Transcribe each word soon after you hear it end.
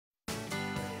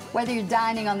Whether you're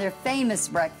dining on their famous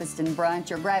breakfast and brunch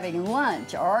or grabbing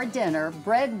lunch or dinner,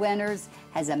 Breadwinners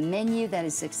has a menu that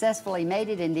has successfully made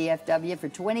it in DFW for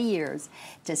 20 years.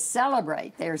 To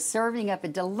celebrate, they're serving up a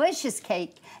delicious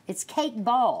cake. It's cake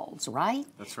balls, right?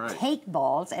 That's right. Cake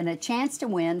balls and a chance to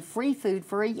win free food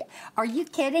for a year. Are you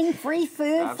kidding? Free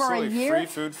food for a year? Free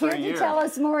food for a year. Here to tell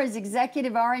us more is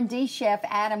Executive R&D Chef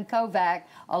Adam Kovac,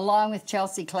 along with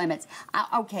Chelsea Clements.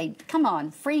 Okay, come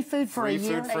on. Free food for a year?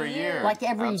 Free food for a year. Like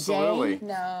every Absolutely. day?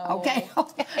 No. Okay,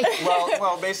 okay.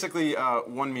 Well, basically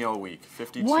one meal a week,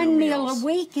 52 One meal meals. a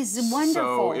week is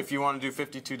wonderful. So if you want to do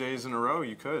 52 days in a row,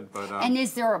 you could. But and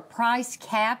is there a price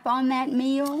cap on that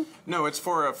meal? no, it's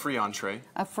for a free entree.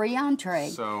 A free entree.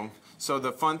 So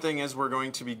the fun thing is we're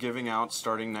going to be giving out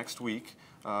starting next week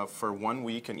for 1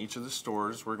 week in each of the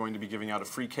stores. We're going to be giving out a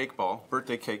free cake ball,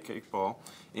 birthday cake ball,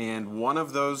 and one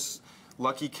of those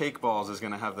lucky cake balls is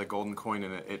going to have the golden coin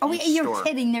in it at each you're store.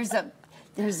 kidding.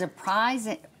 There's a prize.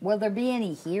 Will there be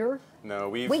any here? No,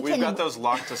 we've got those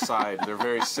locked aside. They're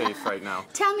very safe right now.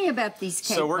 Tell me about these cake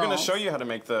balls. So we're going to show you how to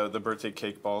make the birthday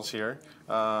cake balls here.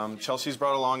 Chelsea's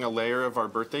brought along a layer of our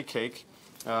birthday cake.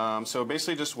 So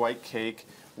basically just white cake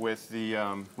with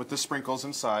the sprinkles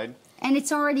inside. And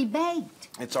it's already baked.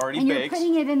 It's already baked. And baked. you're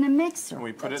putting it in the mixer. And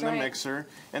we put it in the mixer.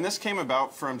 And this came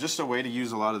about from just a way to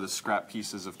use a lot of the scrap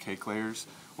pieces of cake layers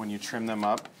when you trim them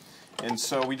up. And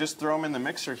so we just throw them in the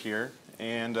mixer here.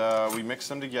 And we mix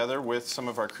them together with some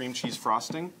of our cream cheese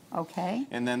frosting. Okay.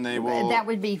 And then they will... That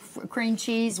would be cream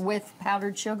cheese with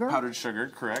powdered sugar? Powdered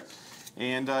sugar, correct.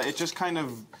 And it just kind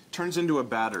of turns into a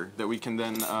batter that we can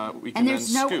then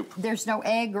scoop. There's no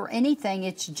egg or anything.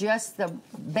 It's just the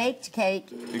baked cake.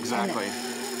 Exactly.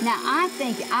 Now, I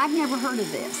think I've never heard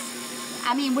of this.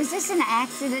 I mean, was this an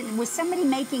accident? Was somebody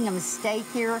making a mistake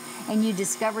here and you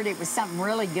discovered it was something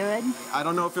really good? I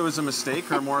don't know if it was a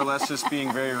mistake or more or less just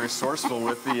being very resourceful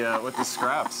with the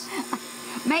scraps.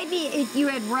 Maybe if you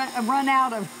had run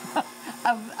out of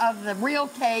the real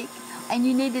cake and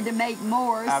you needed to make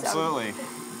more. Absolutely.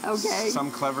 So, okay.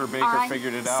 Some clever baker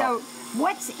figured it out. So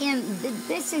what's in,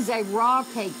 this is a raw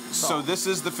cake ball. So this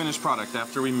is the finished product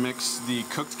after we mix the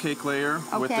cooked cake layer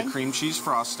with the cream cheese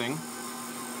frosting,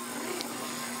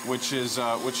 which is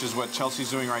what Chelsea's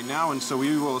doing right now. And so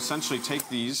we will essentially take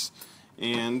these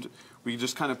and we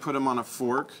just kind of put them on a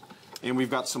fork. And we've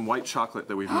got some white chocolate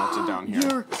that we've melted down here.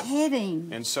 You're kidding.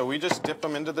 And so we just dip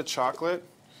them into the chocolate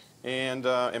and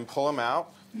pull them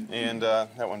out. And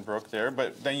that one broke there,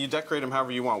 but then you decorate them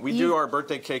however you want. We do our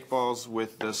birthday cake balls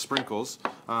with the sprinkles,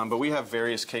 but we have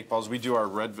various cake balls. We do our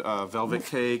red velvet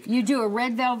cake. You do a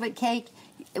red velvet cake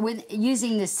with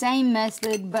using the same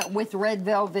method, but with red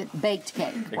velvet baked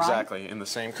cake, right? Exactly, in the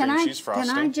same cream cheese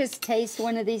frosting. Can I just taste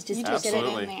one of these? Just Absolutely.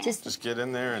 Get it in there. Just get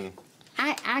in there and...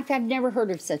 I've never heard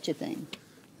of such a thing.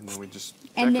 And then we just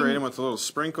decorate them with little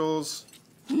sprinkles.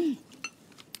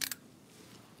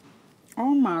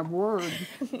 Oh my word!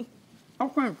 I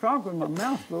can't talk with my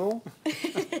mouth full.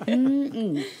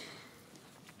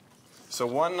 So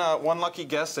one lucky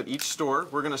guest at each store.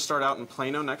 We're going to start out in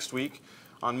Plano next week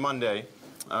on Monday,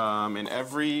 and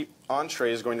every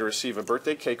entree is going to receive a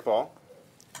birthday cake ball,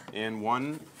 and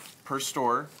one per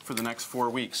store for the next 4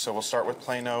 weeks. So we'll start with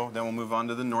Plano, then we'll move on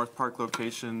to the North Park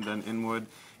location, then Inwood,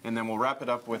 and then we'll wrap it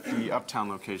up with the Uptown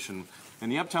location.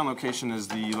 And the Uptown location is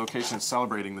the location that's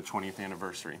celebrating the 20th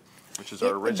anniversary, which is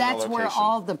our original That's location. where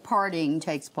all the partying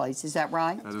takes place, is that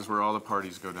right? That is where all the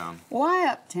parties go down. Why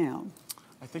Uptown?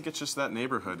 I think it's just that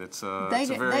neighborhood. It's a They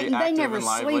very active never and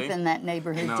lively. sleep in that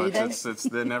neighborhood, No, do they?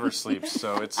 They never sleep.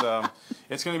 So it's going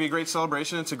to be a great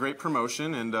celebration. It's a great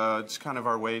promotion, and it's kind of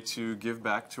our way to give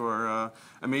back to our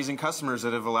amazing customers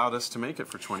that have allowed us to make it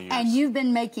for 20 years. And you've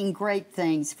been making great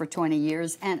things for 20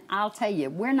 years, and I'll tell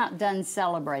you, we're not done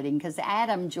celebrating because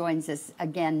Adam joins us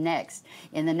again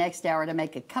in the next hour to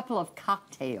make a couple of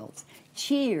cocktails.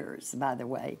 Cheers, by the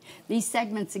way. These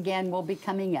segments, again, will be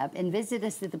coming up. And visit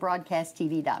us at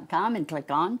thebroadcasttv.com and click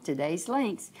on today's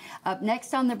links. Up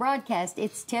next on the broadcast,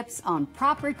 it's tips on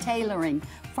proper tailoring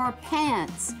for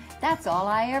pants. That's all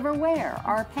I ever wear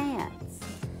are pants.